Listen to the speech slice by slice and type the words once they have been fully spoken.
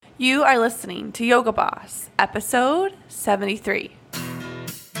You are listening to Yoga Boss, episode 73.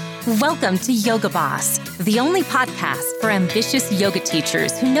 Welcome to Yoga Boss, the only podcast for ambitious yoga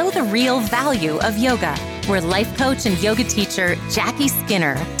teachers who know the real value of yoga, where life coach and yoga teacher Jackie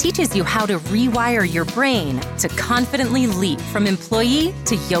Skinner teaches you how to rewire your brain to confidently leap from employee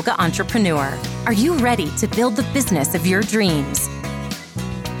to yoga entrepreneur. Are you ready to build the business of your dreams?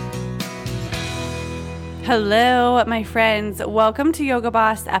 Hello, my friends. Welcome to Yoga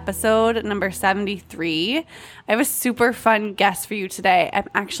Boss episode number 73. I have a super fun guest for you today. I'm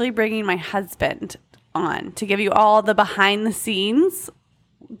actually bringing my husband on to give you all the behind the scenes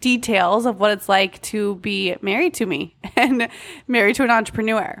details of what it's like to be married to me and married to an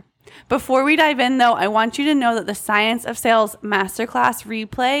entrepreneur. Before we dive in, though, I want you to know that the Science of Sales Masterclass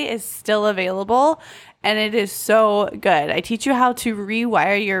replay is still available, and it is so good. I teach you how to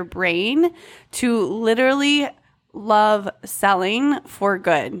rewire your brain to literally love selling for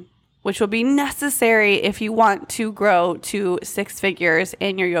good, which will be necessary if you want to grow to six figures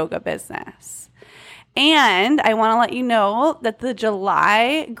in your yoga business. And I want to let you know that the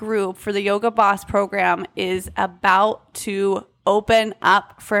July group for the Yoga Boss program is about to open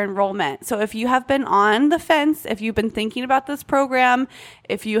up for enrollment. So if you have been on the fence, if you've been thinking about this program,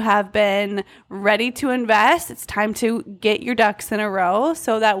 if you have been ready to invest, it's time to get your ducks in a row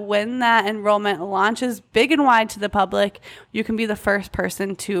so that when that enrollment launches big and wide to the public, you can be the first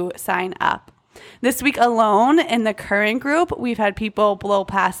person to sign up. This week alone in the current group, we've had people blow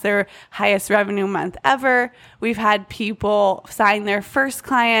past their highest revenue month ever. We've had people sign their first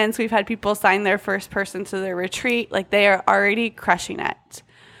clients. We've had people sign their first person to their retreat. Like, they are already crushing it.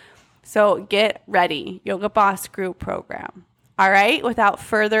 So get ready. Yoga Boss group program. All right. Without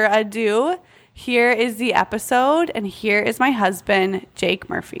further ado, here is the episode. And here is my husband, Jake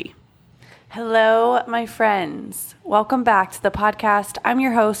Murphy. Hello, my friends. Welcome back to the podcast. I'm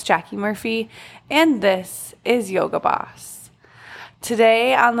your host, Jackie Murphy, and this is Yoga Boss.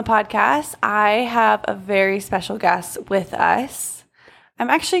 Today on the podcast, I have a very special guest with us. I'm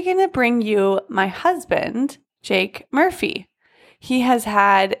actually going to bring you my husband, Jake Murphy. He has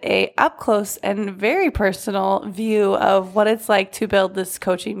had a up-close and very personal view of what it's like to build this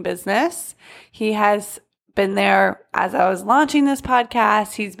coaching business. He has been there as I was launching this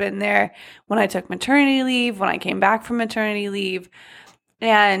podcast. He's been there when I took maternity leave, when I came back from maternity leave.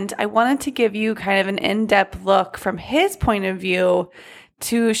 And I wanted to give you kind of an in-depth look from his point of view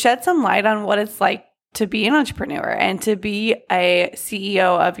to shed some light on what it's like to be an entrepreneur and to be a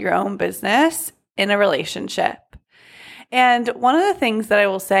CEO of your own business in a relationship. And one of the things that I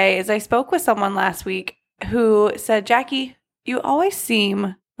will say is I spoke with someone last week who said, Jackie, you always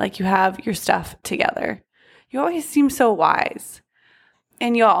seem like you have your stuff together. You always seem so wise.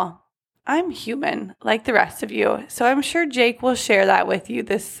 And y'all, I'm human like the rest of you. So I'm sure Jake will share that with you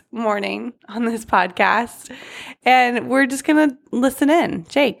this morning on this podcast. And we're just going to listen in.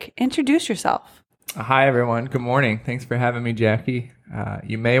 Jake, introduce yourself. Hi, everyone. Good morning. Thanks for having me, Jackie.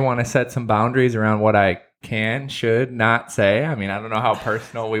 You may want to set some boundaries around what I can, should not say. I mean, I don't know how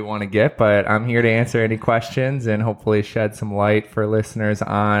personal we want to get, but I'm here to answer any questions and hopefully shed some light for listeners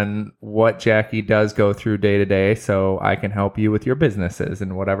on what Jackie does go through day to day so I can help you with your businesses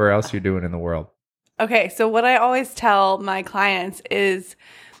and whatever else you're doing in the world. Okay, so what I always tell my clients is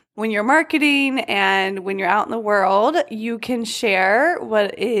when you're marketing and when you're out in the world, you can share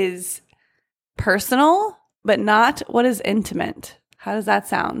what is personal, but not what is intimate. How does that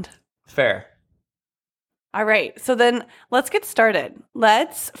sound? Fair. All right. So then let's get started.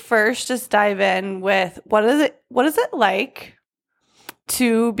 Let's first just dive in with what is it like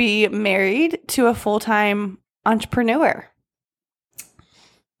to be married to a full-time entrepreneur?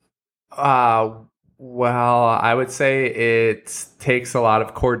 Well, I would say it takes a lot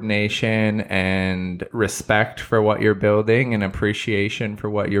of coordination and respect for what you're building and appreciation for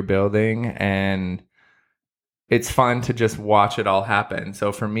what you're building. And it's fun to just watch it all happen.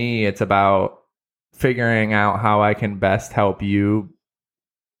 So for me, it's about figuring out how I can best help you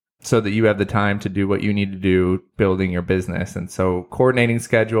so that you have the time to do what you need to do building your business. And so coordinating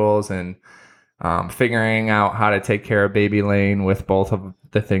schedules and figuring out how to take care of baby Lane with both of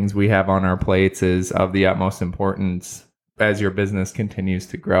the things we have on our plates is of the utmost importance as your business continues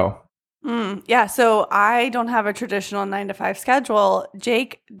to grow. Yeah. So I don't have a traditional 9-to-5 schedule.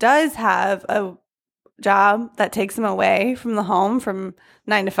 Jake does have a job that takes him away from the home from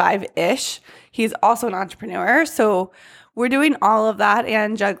 9 to 5-ish. He's also an entrepreneur. So we're doing all of that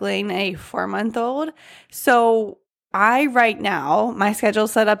and juggling a 4-month-old. So right now, my schedule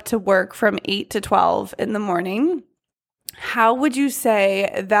is set up to work from 8 to 12 in the morning. How would you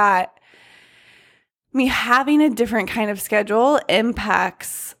say that me having a different kind of schedule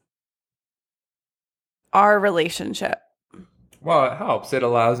impacts our relationship? Well, it helps. It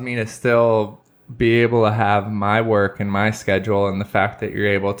allows me to still be able to have my work and my schedule, and the fact that you're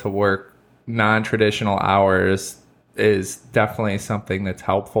able to work non-traditional hours is definitely something that's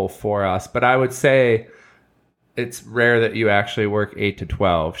helpful for us. But I would say it's rare that you actually work 8 to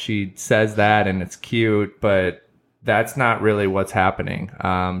 12. She says that and it's cute, but that's not really what's happening.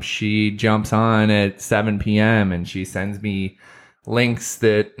 She jumps on at 7 p.m. and she sends me links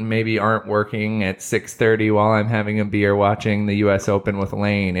that maybe aren't working at 6:30 while I'm having a beer watching the US Open with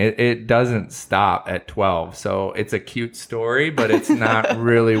Lane. It doesn't stop at 12. So it's a cute story, but it's not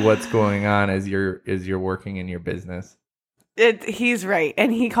really what's going on as you're working in your business. He's right.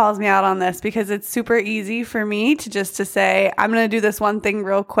 And he calls me out on this because it's super easy for me to say, I'm going to do this one thing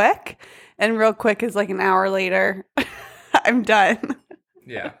real quick. And real quick is like an hour later, I'm done.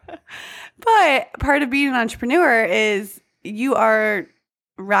 Yeah. But part of being an entrepreneur is you are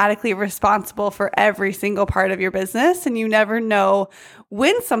radically responsible for every single part of your business, and you never know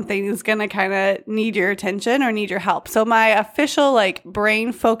when something is going to kind of need your attention or need your help. So my official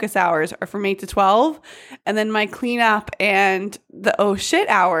brain focus hours are from 8 to 12, and then my cleanup and the oh shit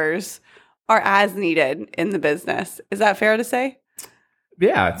hours are as needed in the business. Is that fair to say?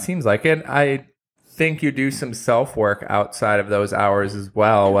 Yeah, it seems like it. I think you do some self-work outside of those hours as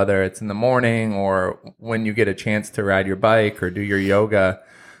well, whether it's in the morning or when you get a chance to ride your bike or do your yoga.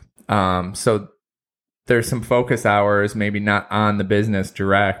 So there's some focus hours, maybe not on the business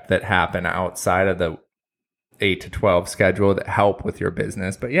direct, that happen outside of the 8 to 12 schedule that help with your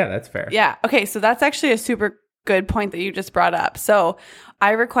business. But yeah, that's fair. Yeah. Okay. So that's actually a super good point that you just brought up. So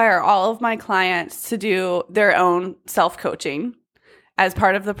I require all of my clients to do their own self-coaching as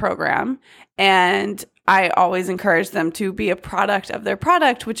part of the program. And I always encourage them to be a product of their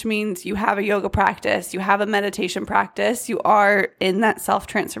product, which means you have a yoga practice, you have a meditation practice, you are in that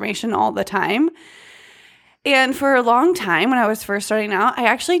self-transformation all the time. And for a long time, when I was first starting out, I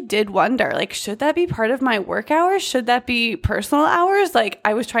actually did wonder, should that be part of my work hours? Should that be personal hours?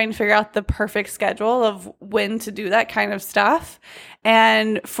 I was trying to figure out the perfect schedule of when to do that kind of stuff.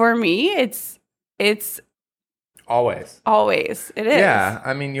 And for me, it's Always. It is. Yeah.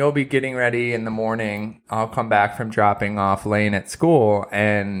 I mean, you'll be getting ready in the morning. I'll come back from dropping off Lane at school,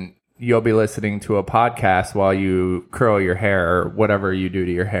 and you'll be listening to a podcast while you curl your hair or whatever you do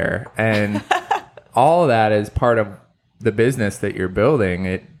to your hair. And all of that is part of the business that you're building.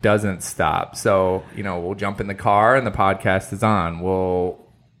 It doesn't stop. So, we'll jump in the car and the podcast is on. We'll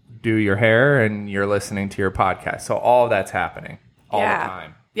do your hair and you're listening to your podcast. So all of that's happening all the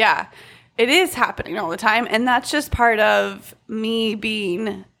time. Yeah. It is happening all the time, and that's just part of me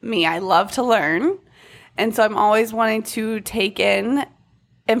being me. I love to learn, and so I'm always wanting to take in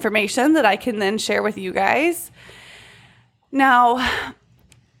information that I can then share with you guys. Now,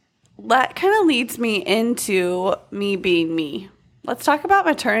 that kind of leads me into me being me. Let's talk about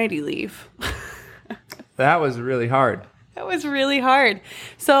maternity leave. That was really hard. That was really hard.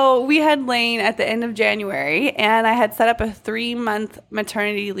 So we had Lane at the end of January, and I had set up a 3-month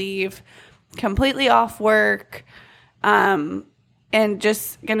maternity leave, completely off work, and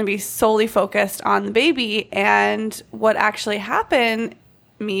just going to be solely focused on the baby. And what actually happened,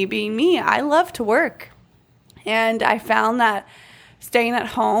 me being me, I love to work. And I found that staying at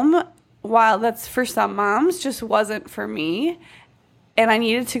home, while that's for some moms, just wasn't for me. And I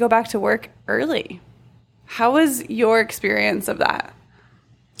needed to go back to work early. How was your experience of that?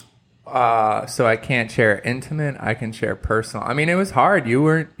 So I can't share intimate. I can share personal. I mean, it was hard. You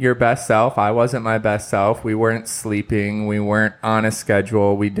weren't your best self. I wasn't my best self. We weren't sleeping. We weren't on a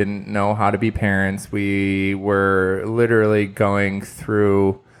schedule. We didn't know how to be parents. We were literally going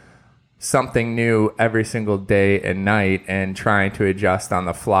through something new every single day and night and trying to adjust on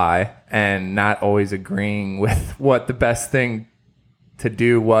the fly and not always agreeing with what the best thing to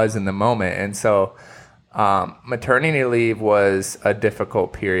do was in the moment. And so maternity leave was a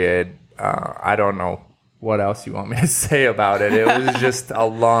difficult period. I don't know what else you want me to say about it. It was just a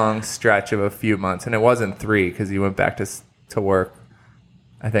long stretch of a few months, and it wasn't 3 because you went back to work,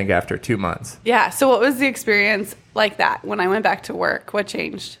 I think, after 2 months. Yeah. So what was the experience like that when I went back to work? What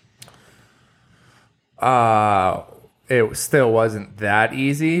changed? It still wasn't that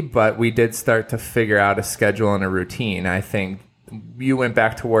easy, but we did start to figure out a schedule and a routine. I think you went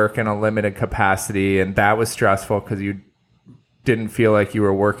back to work in a limited capacity, and that was stressful because you didn't feel like you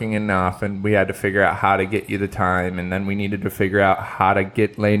were working enough, and we had to figure out how to get you the time, and then we needed to figure out how to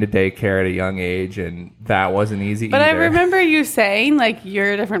get Lane to daycare at a young age, and that wasn't easy but either. I remember you saying,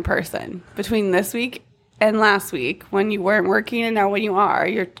 you're a different person between this week and last week when you weren't working, and now when you are,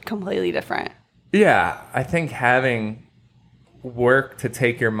 you're completely different. Yeah, I think having work to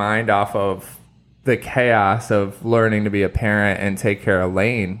take your mind off of the chaos of learning to be a parent and take care of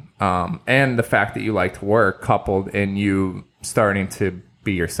Lane, and the fact that you like to work, coupled in you starting to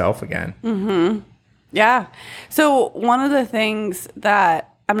be yourself again. Mm-hmm. Yeah. So one of the things that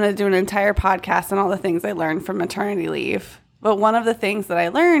I'm going to do an entire podcast on all the things I learned from maternity leave. But one of the things that I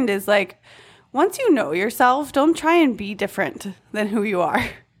learned is like, once you know yourself, don't try and be different than who you are.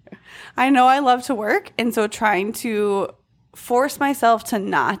 I know I love to work. And so trying to force myself to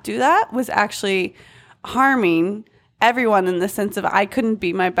not do that was actually harming everyone in the sense of I couldn't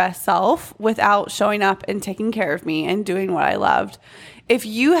be my best self without showing up and taking care of me and doing what I loved. If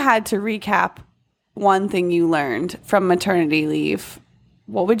you had to recap one thing you learned from maternity leave,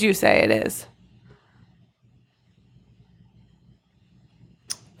 what would you say it is?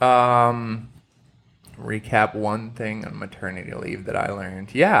 Recap one thing on maternity leave that I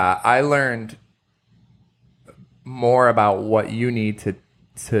learned. Yeah, I learned more about what you need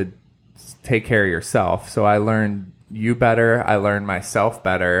to take care of yourself. So I learned you better. I learned myself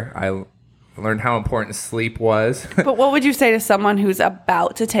better. I learned how important sleep was. But what would you say to someone who's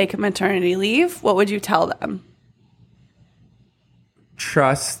about to take a maternity leave? What would you tell them?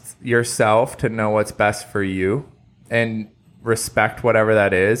 Trust yourself to know what's best for you and respect whatever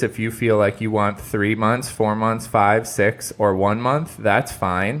that is. If you feel like you want 3 months, 4 months, 5, 6, or 1 month, that's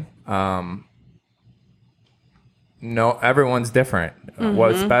fine. No, everyone's different. Mm-hmm.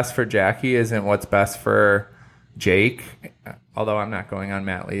 What's best for Jackie isn't what's best for Jake, although I'm not going on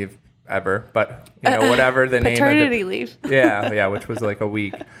mat leave ever, but whatever the name of paternity leave. Yeah, which was like a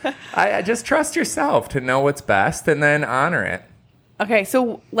week. I just trust yourself to know what's best and then honor it. Okay,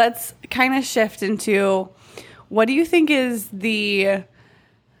 so let's kind of shift into, what do you think is the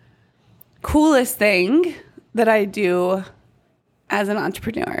coolest thing that I do as an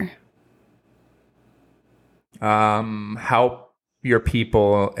entrepreneur? Help your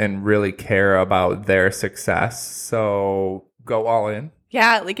people and really care about their success. So go all in.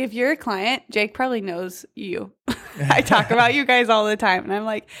 Yeah, like if you're a client, Jake probably knows you. I talk about you guys all the time. And I'm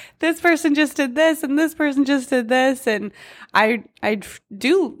like, this person just did this and this person just did this. And I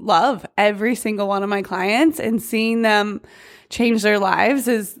do love every single one of my clients, and seeing them change their lives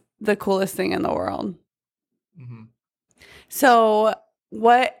is the coolest thing in the world. Mm-hmm. So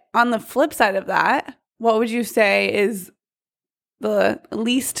on the flip side of that, what would you say is the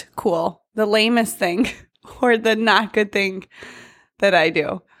least cool, the lamest thing, or the not good thing that I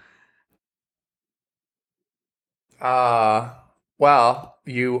do? Well,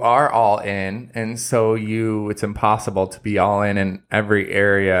 you are all in, and so it's impossible to be all in every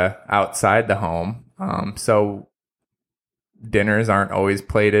area outside the home. So dinners aren't always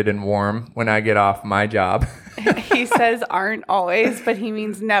plated and warm when I get off my job. He says aren't always, but he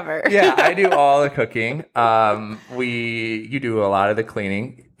means never. Yeah, I do all the cooking. You do a lot of the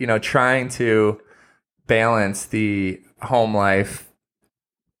cleaning, trying to balance the home life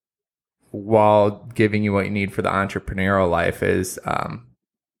while giving you what you need for the entrepreneurial life is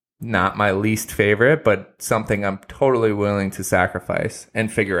not my least favorite, but something I'm totally willing to sacrifice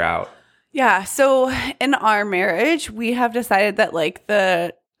and figure out. Yeah. So in our marriage, we have decided that like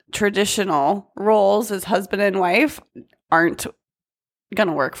the traditional roles as husband and wife aren't going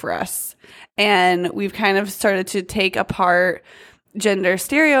to work for us. And we've kind of started to take apart gender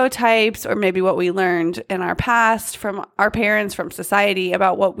stereotypes, or maybe what we learned in our past from our parents, from society,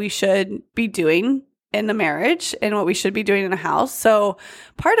 about what we should be doing in a marriage and what we should be doing in a house. So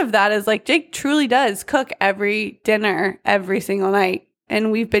part of that is like Jake truly does cook every dinner every single night.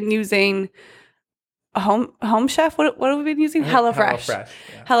 And we've been using a home chef. What have we been using? HelloFresh. Yeah.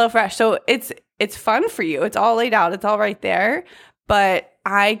 HelloFresh. So it's fun for you. It's all laid out. It's all right there. But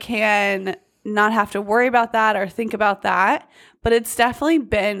I can not have to worry about that or think about that. But it's definitely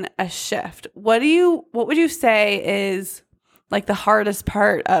been a shift. What would you say is like the hardest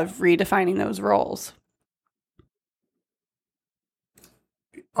part of redefining those roles?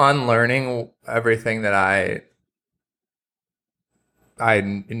 Unlearning everything that I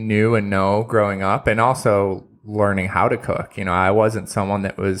knew and know growing up, and also learning how to cook. I wasn't someone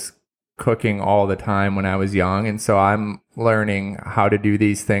that was cooking all the time when I was young. And so I'm learning how to do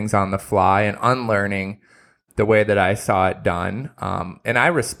these things on the fly and unlearning the way that I saw it done. And I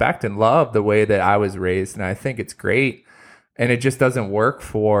respect and love the way that I was raised, and I think it's great. And it just doesn't work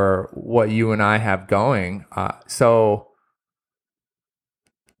for what you and I have going. So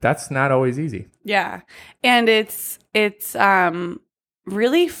that's not always easy. Yeah. And it's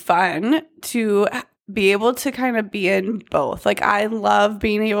really fun to be able to kind of be in both. Like, I love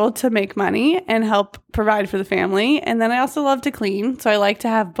being able to make money and help provide for the family. And then I also love to clean. So I like to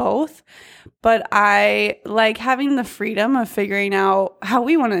have both. But I like having the freedom of figuring out how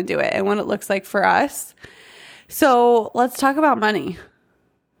we want to do it and what it looks like for us. So let's talk about money.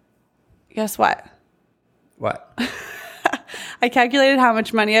 Guess what? What? I calculated how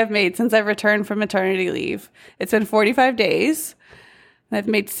much money I've made since I've returned from maternity leave. It's been 45 days, and I've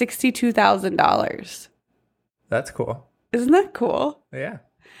made $62,000. That's cool. Isn't that cool? Yeah.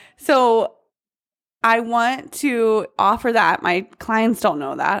 So I want to offer that. My clients don't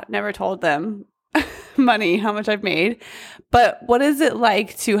know that. Never told them money, how much I've made. But what is it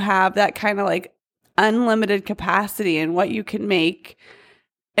like to have that kind of like unlimited capacity in what you can make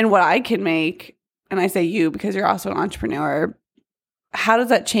and what I can make? And I say you because you're also an entrepreneur. How does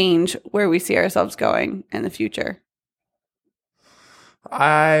that change where we see ourselves going in the future?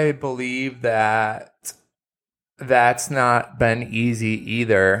 I believe that that's not been easy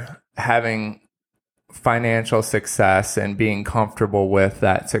either. Having financial success and being comfortable with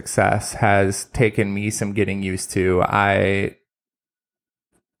that success has taken me some getting used to. I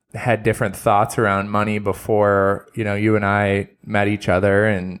had different thoughts around money before, you and I met each other,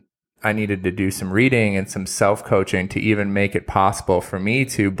 and I needed to do some reading and some self-coaching to even make it possible for me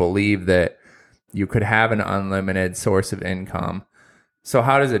to believe that you could have an unlimited source of income. So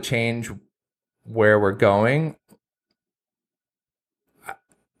how does it change where we're going?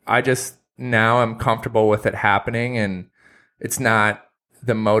 Now I'm comfortable with it happening, and it's not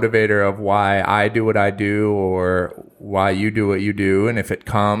the motivator of why I do what I do or why you do what you do. And if it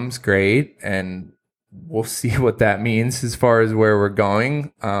comes, great. And we'll see what that means as far as where we're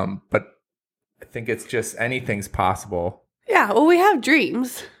going. But I think it's just anything's possible. Yeah. Well, we have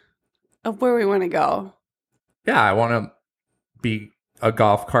dreams of where we want to go. Yeah. I want to be a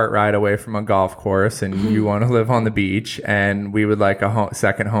golf cart ride away from a golf course, and you want to live on the beach, and we would like a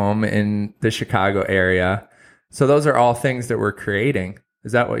second home in the Chicago area. So those are all things that we're creating.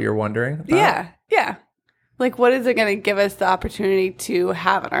 Is that what you're wondering about? Yeah. Yeah. Like, what is it going to give us the opportunity to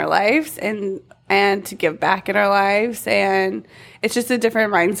have in our lives and to give back in our lives? And it's just a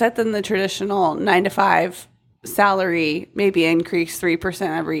different mindset than the traditional 9-to-5 salary, maybe increase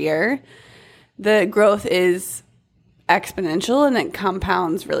 3% every year. The growth is exponential and it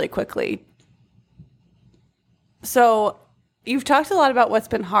compounds really quickly. So you've talked a lot about what's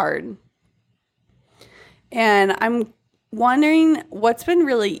been hard. And I'm wondering what's been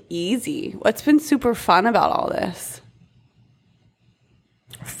really easy. What's been super fun about all this?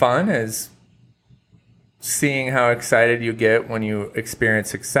 Fun is seeing how excited you get when you experience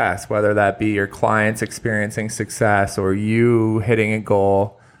success, whether that be your clients experiencing success or you hitting a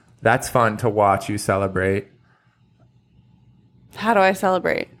goal. That's fun to watch you celebrate. How do I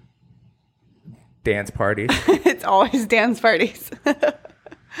celebrate? Dance parties. It's always dance parties.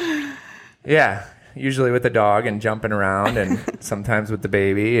 Yeah, usually with the dog and jumping around, and sometimes with the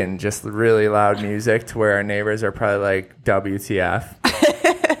baby, and just really loud music to where our neighbors are probably like, WTF.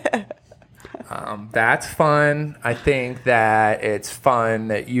 That's fun. I think that it's fun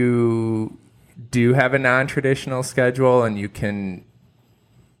that you do have a non-traditional schedule and you can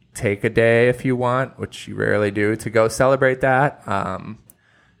take a day if you want, which you rarely do, to go celebrate that.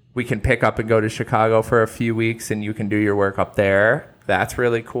 We can pick up and go to Chicago for a few weeks and you can do your work up there. That's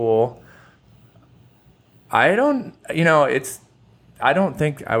really cool. I don't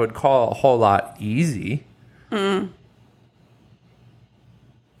think I would call a whole lot easy.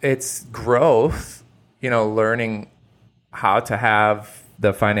 It's growth, learning how to have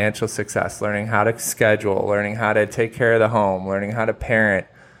the financial success, learning how to schedule, learning how to take care of the home, learning how to parent.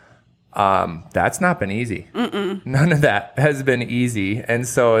 That's not been easy. None of that has been easy. And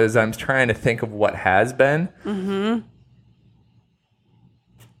so as I'm trying to think of what has been,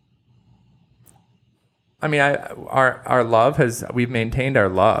 I mean, our love we've maintained our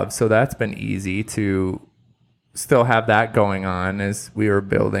love. So that's been easy to still have that going on as we were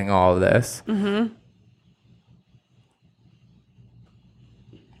building all of this.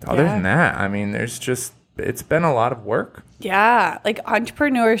 Other than that, I mean, it's been a lot of work. Yeah, like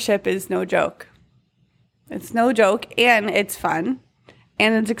entrepreneurship is no joke. It's no joke, and it's fun,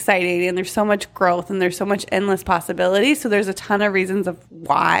 and it's exciting, and there's so much growth, and there's so much endless possibility. So there's a ton of reasons of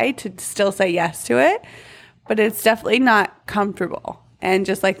why to still say yes to it, but it's definitely not comfortable and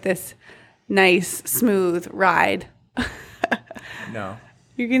just like this nice, smooth ride. No.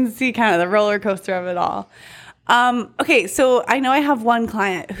 You can see kind of the roller coaster of it all. Okay, so I know I have one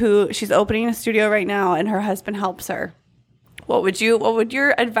client who she's opening a studio right now, and her husband helps her. What would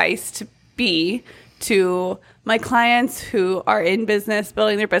your advice be to my clients who are in business,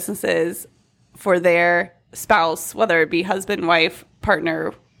 building their businesses, for their spouse, whether it be husband, wife,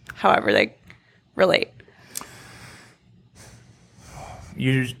 partner, however they relate?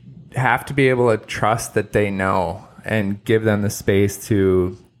 You have to be able to trust that they know and give them the space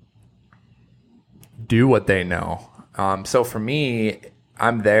to do what they know. So for me,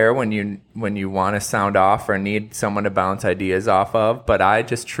 I'm there when you want to sound off or need someone to bounce ideas off of, but I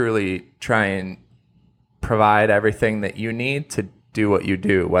just truly try and provide everything that you need to do what you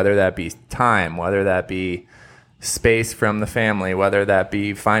do, whether that be time, whether that be space from the family, whether that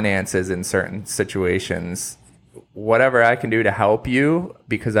be finances in certain situations. Whatever I can do to help you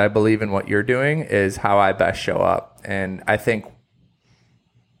because I believe in what you're doing is how I best show up. And I think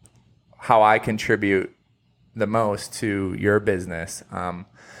how I contribute the most to your business.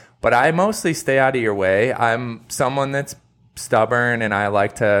 But I mostly stay out of your way. I'm someone that's stubborn and I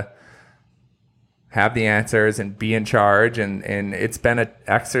like to have the answers and be in charge. And it's been an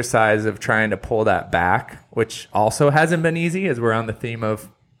exercise of trying to pull that back, which also hasn't been easy as we're on the theme of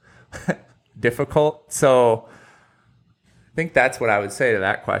difficult. So I think that's what I would say to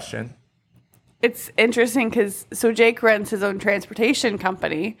that question. It's interesting because Jake runs his own transportation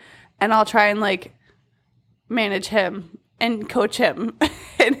company, and I'll try and like manage him and coach him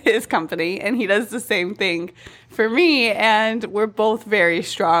in his company, and he does the same thing for me. And we're both very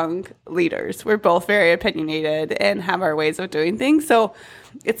strong leaders. We're both very opinionated and have our ways of doing things. So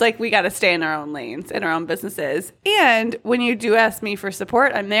it's like we got to stay in our own lanes, in our own businesses. And when you do ask me for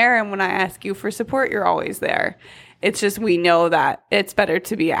support, I'm there. And when I ask you for support, you're always there. It's just we know that it's better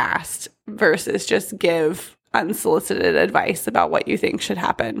to be asked versus just give unsolicited advice about what you think should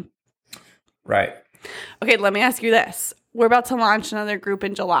happen. Right. Okay, let me ask you this. We're about to launch another group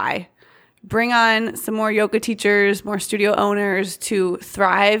in July. Bring on some more yoga teachers, more studio owners to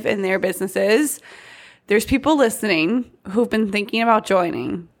thrive in their businesses. There's people listening who've been thinking about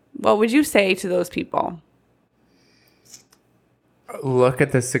joining. What would you say to those people? Look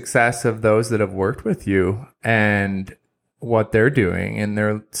at the success of those that have worked with you and what they're doing, and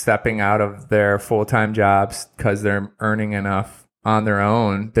they're stepping out of their full-time jobs because they're earning enough on their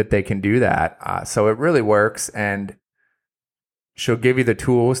own that they can do that. So it really works, and she'll give you the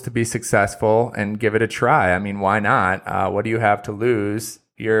tools to be successful and give it a try. I mean, why not? What do you have to lose?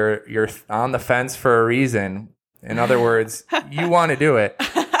 You're on the fence for a reason. In other words, you want to do it.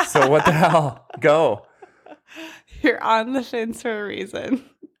 So what the hell? Go. You're on the fence for a reason.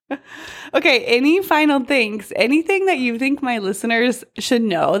 Okay, any final things? Anything that you think my listeners should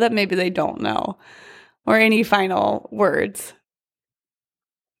know that maybe they don't know? Or any final words?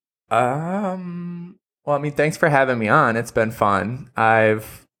 Well, I mean, thanks for having me on. It's been fun.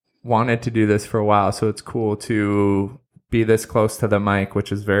 I've wanted to do this for a while, so it's cool to be this close to the mic,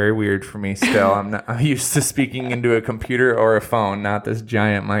 which is very weird for me still. I'm used to speaking into a computer or a phone, not this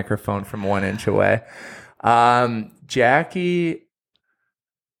giant microphone from 1 inch away. Jackie.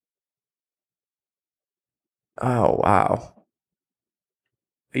 Oh, wow.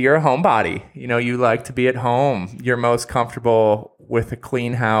 You're a homebody. You know, you like to be at home. You're most comfortable with a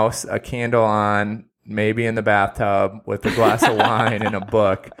clean house, a candle on, maybe in the bathtub with a glass of wine and a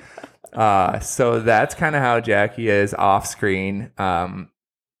book. So that's kind of how Jackie is off screen.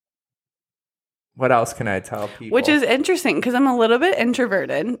 What else can I tell people? Which is interesting because I'm a little bit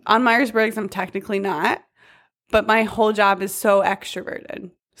introverted. On Myers-Briggs, I'm technically not, but my whole job is so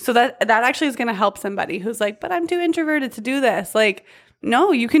extroverted. So that actually is going to help somebody who's like, but I'm too introverted to do this. Like,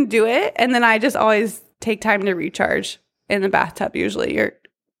 no, you can do it. And then I just always take time to recharge in the bathtub. Usually, you're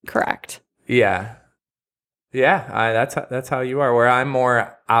correct. Yeah. That's how you are. Where I'm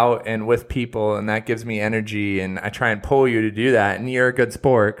more out and with people, and that gives me energy, and I try and pull you to do that. And you're a good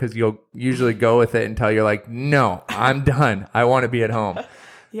sport because you'll usually go with it until you're like, no, I'm done. I want to be at home.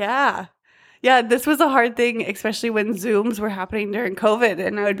 Yeah. Yeah, this was a hard thing, especially when Zooms were happening during COVID.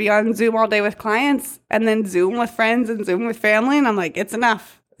 And I would be on Zoom all day with clients and then Zoom with friends and Zoom with family. And I'm like, it's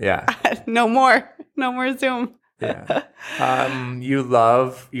enough. Yeah. No more Zoom. Yeah. You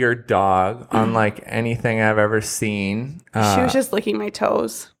love your dog, unlike anything I've ever seen. She was just licking my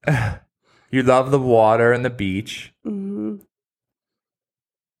toes. You love the water and the beach. Mm-hmm.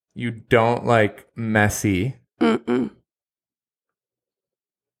 You don't like messy. Mm-mm.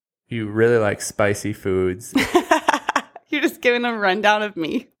 You really like spicy foods. You're just giving a rundown of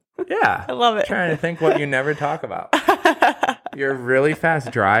me. Yeah. I love it. I'm trying to think what you never talk about. You're a really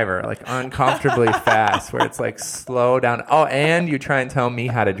fast driver, like uncomfortably fast, where it's like slow down. Oh, and you try and tell me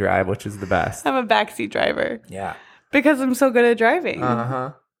how to drive, which is the best. I'm a backseat driver. Yeah. Because I'm so good at driving.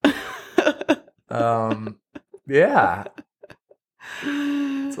 Uh-huh. Yeah.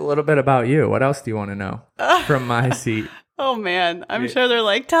 It's a little bit about you. What else do you want to know from my seat? Oh, man. I'm sure they're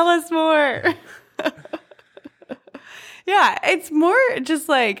like, tell us more. Yeah, it's more just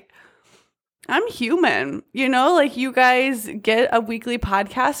like, I'm human, you know, like you guys get a weekly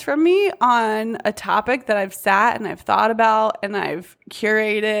podcast from me on a topic that I've sat and I've thought about and I've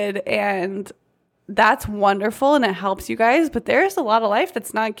curated, and that's wonderful and it helps you guys. But there's a lot of life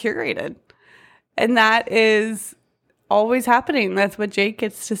that's not curated, and that is always happening. That's what Jake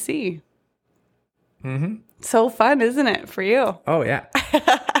gets to see. Mm-hmm. So fun, isn't it, for you? Oh, yeah.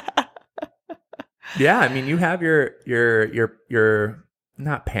 Yeah, I mean, you have your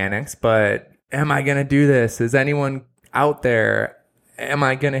not panics, but am I going to do this? Is anyone out there? Am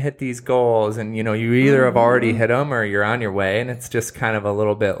I going to hit these goals? And, you know, you either have already hit them or you're on your way. And it's just kind of a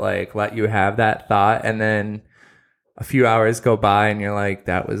little bit like, let you have that thought. And then a few hours go by and you're like,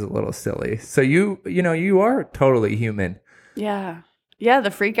 that was a little silly. So you know, you are totally human. Yeah. Yeah.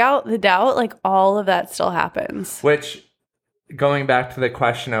 The freak out, the doubt, like all of that still happens. Which, going back to the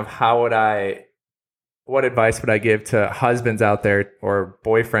question of what advice would I give to husbands out there or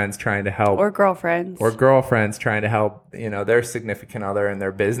boyfriends trying to help, or girlfriends trying to help, you know, their significant other in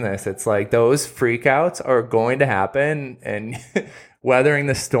their business? It's like those freakouts are going to happen, and weathering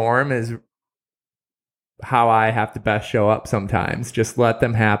the storm is how I have to best show up sometimes. Just let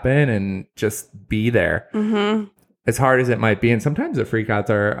them happen and just be there. Mm-hmm. As hard as it might be. And sometimes the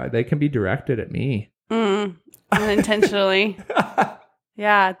freakouts they can be directed at me. Unintentionally.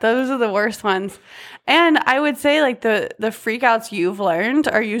 Yeah, those are the worst ones. And I would say like the freakouts you've learned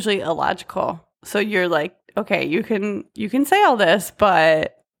are usually illogical. So you're like, okay, you can say all this,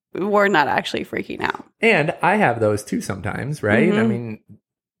 but we're not actually freaking out. And I have those too sometimes, right? Mm-hmm. I mean,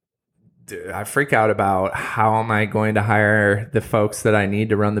 I freak out about how am I going to hire the folks that I need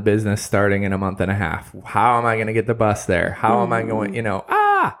to run the business starting in a month and a half? How am I going to get the bus there? How am I going, you know,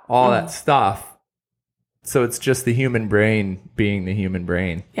 all that stuff. So it's just the human brain being the human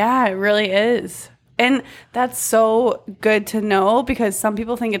brain. Yeah, it really is. And that's so good to know, because some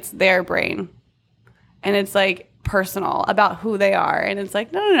people think it's their brain and it's like personal about who they are. And it's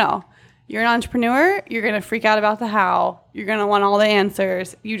like, no. You're an entrepreneur. You're going to freak out about the how. You're going to want all the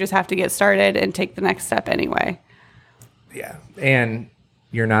answers. You just have to get started and take the next step anyway. Yeah. And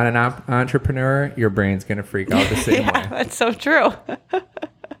you're not an entrepreneur. Your brain's going to freak out the same way. That's so true.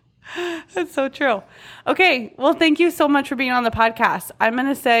 That's so true. Okay. Well, thank you so much for being on the podcast. I'm going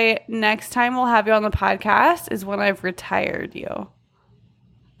to say next time we'll have you on the podcast is when I've retired you.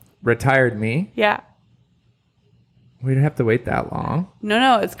 Retired me? Yeah. We didn't have to wait that long.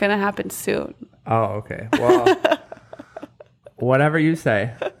 No, it's going to happen soon. Oh, okay. Well, whatever you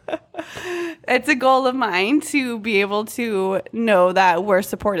say. It's a goal of mine to be able to know that we're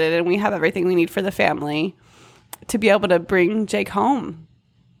supported and we have everything we need for the family to be able to bring Jake home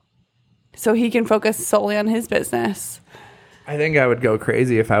so he can focus solely on his business. I think I would go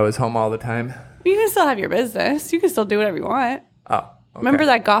crazy if I was home all the time. You can still have your business. You can still do whatever you want. Oh, okay. Remember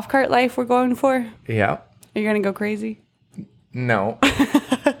that golf cart life we're going for? Yeah. Are you going to go crazy? No.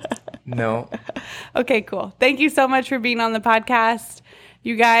 No. Okay, cool. Thank you so much for being on the podcast.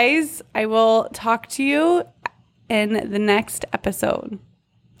 You guys, I will talk to you in the next episode.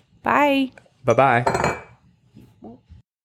 Bye. Bye-bye.